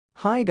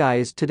Hi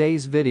guys,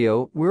 today's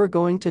video, we're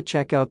going to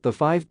check out the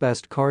 5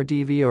 best car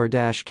DVR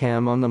dash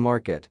cam on the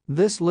market.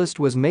 This list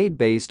was made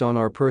based on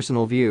our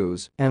personal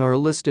views and are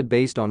listed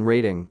based on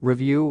rating,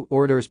 review,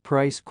 orders,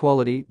 price,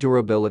 quality,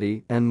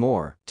 durability, and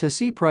more. To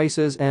see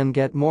prices and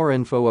get more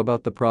info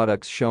about the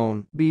products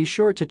shown, be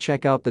sure to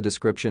check out the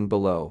description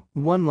below.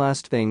 One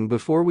last thing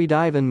before we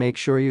dive in, make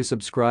sure you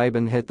subscribe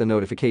and hit the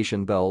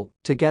notification bell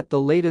to get the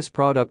latest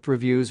product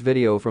reviews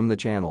video from the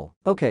channel.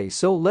 Okay,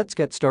 so let's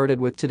get started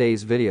with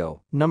today's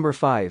video. Number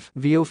 5.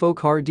 VIOFO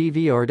Car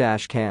DVR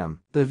Dash Cam.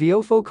 The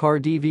VIOFO Car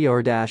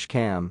DVR Dash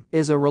Cam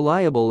is a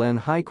reliable and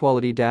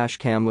high-quality dash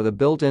cam with a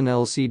built-in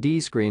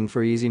LCD screen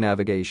for easy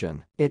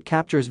navigation. It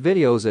captures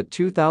videos at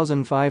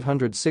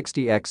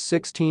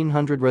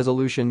 2560x1600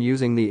 resolution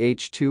using the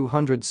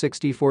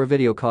H.264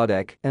 video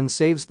codec and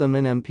saves them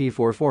in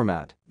MP4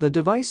 format. The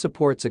device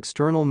supports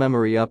external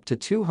memory up to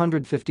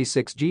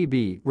 256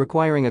 GB,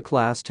 requiring a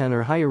Class 10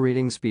 or higher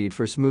reading speed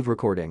for smooth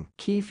recording.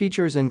 Key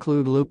features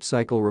include loop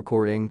cycle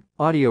recording,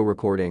 audio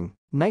recording,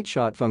 night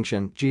shot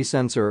function,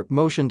 G-sensor,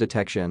 motion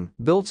detection,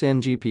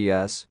 built-in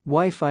GPS,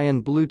 Wi-Fi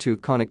and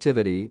Bluetooth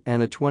connectivity,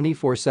 and a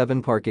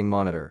 24/7 parking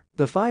monitor.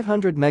 The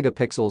 500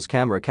 megapixels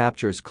camera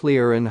captures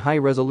clear and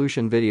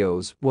high-resolution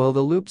videos, while the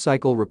loop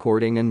cycle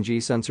recording and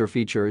G-sensor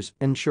features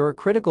ensure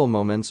critical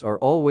moments are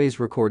always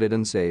recorded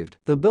and saved.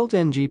 The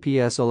built-in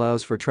GPS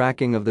allows for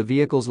tracking of the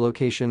vehicle's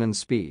location and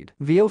speed.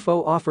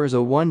 VIOFO offers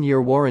a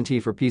 1-year warranty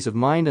for peace of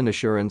mind and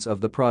assurance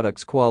of the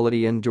product's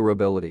quality and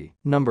durability.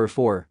 Number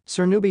 4.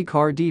 srnubi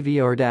Car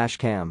DVR Dash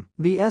Cam.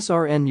 The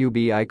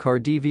srnubi Car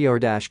DVR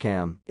Dash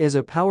Cam is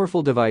a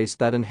powerful device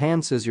that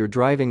enhances your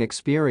driving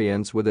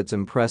experience with its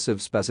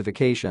impressive specifications.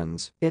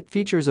 It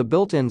features a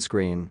built-in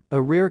screen, a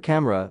rear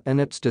camera, an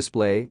IPS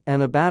display,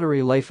 and a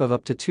battery life of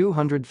up to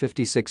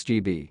 256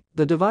 GB.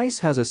 The device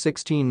has a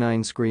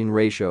 16:9 screen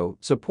ratio,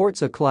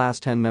 supports a Class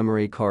 10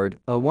 memory card,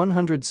 a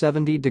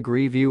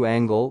 170-degree view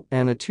angle,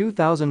 and a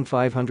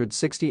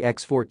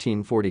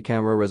 2560x1440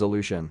 camera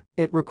resolution.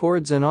 It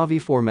records in AVI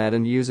format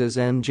and uses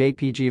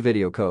JPG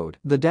video code.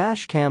 The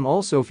dash cam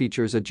also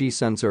features a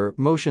G-sensor,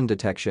 motion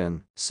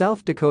detection,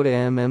 South Dakota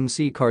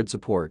MMC card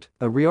support,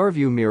 a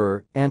rear-view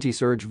mirror,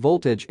 anti-surge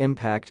voltage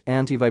impact,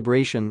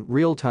 anti-vibration,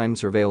 real-time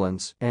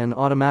surveillance, and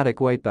automatic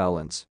white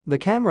balance. The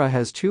camera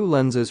has 2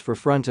 lenses for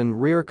front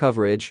and rear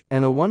coverage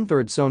and a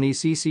 1/3 Sony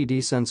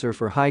CCD sensor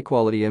for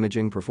high-quality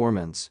imaging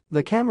performance.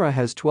 The camera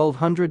has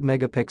 1200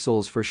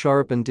 megapixels for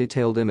sharp and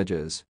detailed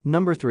images.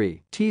 Number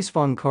 3.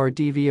 TiESFONG Car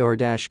DVR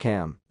Dash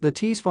Cam. The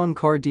TiESFONG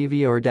Car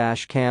DVR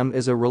Dash Cam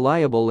is a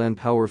reliable and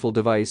powerful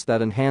device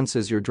that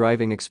enhances your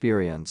driving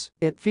experience.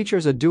 It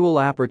features a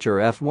dual-aperture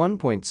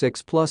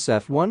f1.6 plus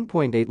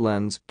f1.8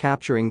 lens,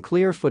 capturing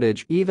clear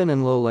footage even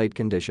in low-light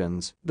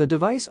conditions. The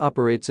device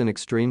operates in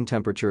extreme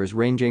temperatures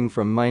ranging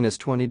from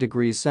 -20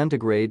 degrees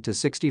centigrade to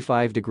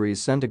 65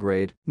 degrees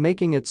centigrade,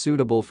 making it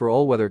suitable for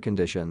all weather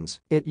conditions.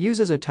 It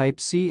uses a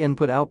Type-C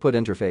input-output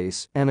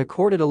interface and a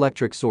corded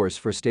electric source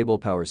for stable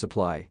power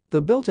supply.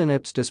 The built-in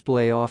IPS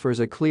display offers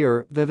a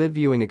clear, vivid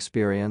viewing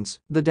experience.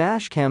 The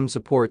dash cam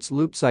supports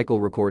loop cycle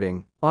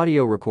recording,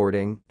 audio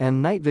recording,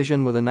 and night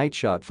vision with a night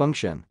shot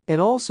function. It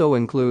also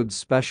includes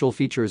special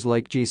features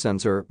like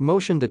G-sensor,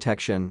 motion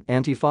detection,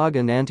 anti-fog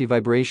and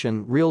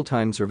anti-vibration,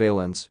 real-time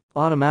surveillance,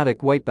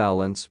 automatic white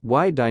balance,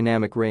 wide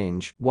dynamic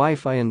range,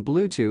 Wi-Fi and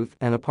Bluetooth,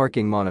 and a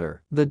parking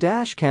monitor. The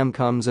dash cam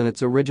comes in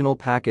its original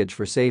package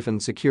for safe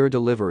and secure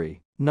delivery.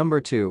 Number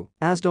 2.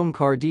 AZDOME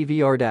Car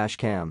DVR Dash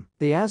Cam.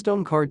 The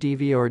AZDOME Car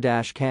DVR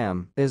Dash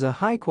Cam is a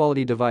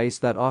high-quality device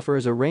that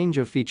offers a range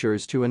of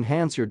features to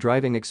enhance your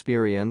driving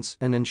experience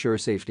and ensure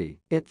safety.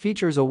 It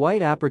features a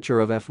wide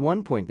aperture of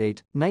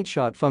f1.8, night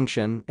shot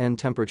function, and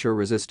temperature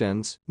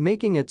resistance,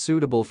 making it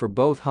suitable for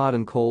both hot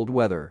and cold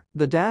weather.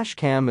 The dash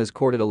cam is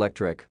corded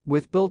electric,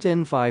 with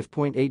built-in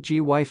 5.8G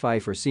Wi-Fi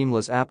for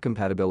seamless app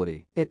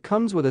compatibility. It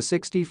comes with a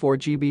 64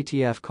 GB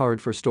TF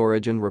card for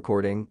storage and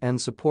recording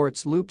and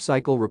supports loop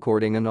cycle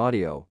recording and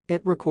audio.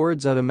 It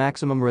records at a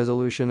maximum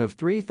resolution of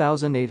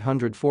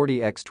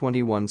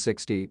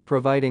 3840x2160,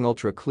 providing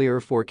ultra-clear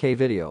 4K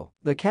video.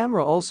 The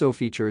camera also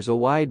features a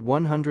wide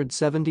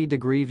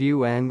 170-degree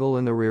view angle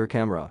in the rear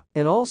camera.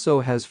 It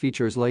also has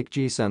features like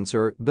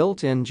G-sensor,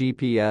 built-in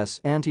GPS,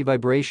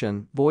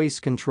 anti-vibration,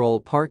 voice control,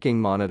 parking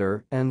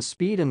monitor, and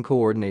speed and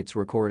coordinates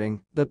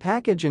recording. The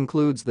package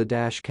includes the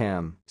dash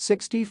cam,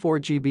 64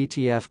 GB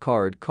TF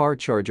card, car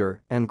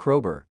charger, and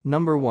Krober.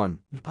 Number 1.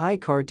 ddpai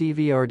Car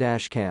DVR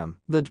Dash Cam.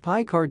 The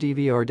ddpai Car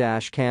DVR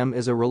Dash Cam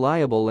is a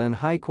reliable and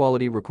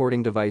high-quality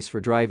recording device for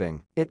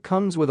driving. It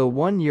comes with a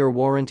 1-year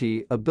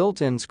warranty, a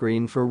built-in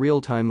screen for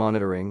real-time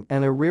monitoring,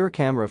 and a rear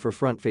camera for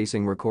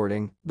front-facing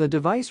recording. The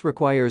device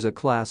requires a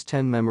Class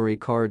 10 memory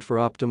card for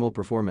optimal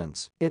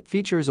performance. It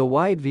features a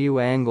wide view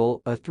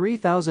angle, a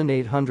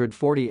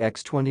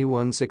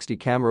 3840x2160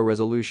 camera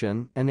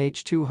resolution, an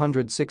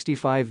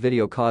H.265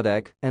 video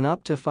codec, and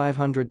up to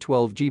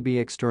 512 GB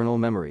external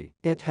memory.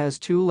 It has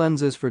 2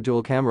 lenses for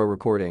dual camera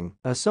recording,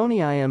 a Sony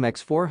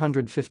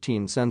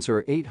IMX415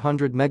 sensor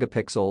 800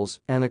 megapixels,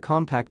 and a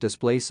compact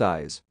display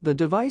size. The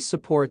device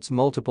supports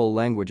multiple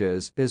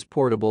languages, is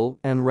portable,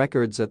 and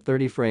records at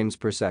 30 frames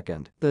per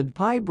second. The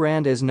ddpai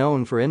brand is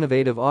known for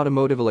innovative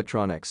automotive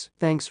electronics.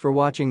 Thanks for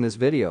watching this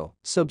video.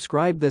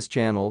 Subscribe this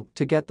channel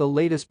to get the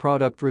latest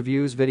product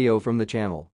reviews video from the channel.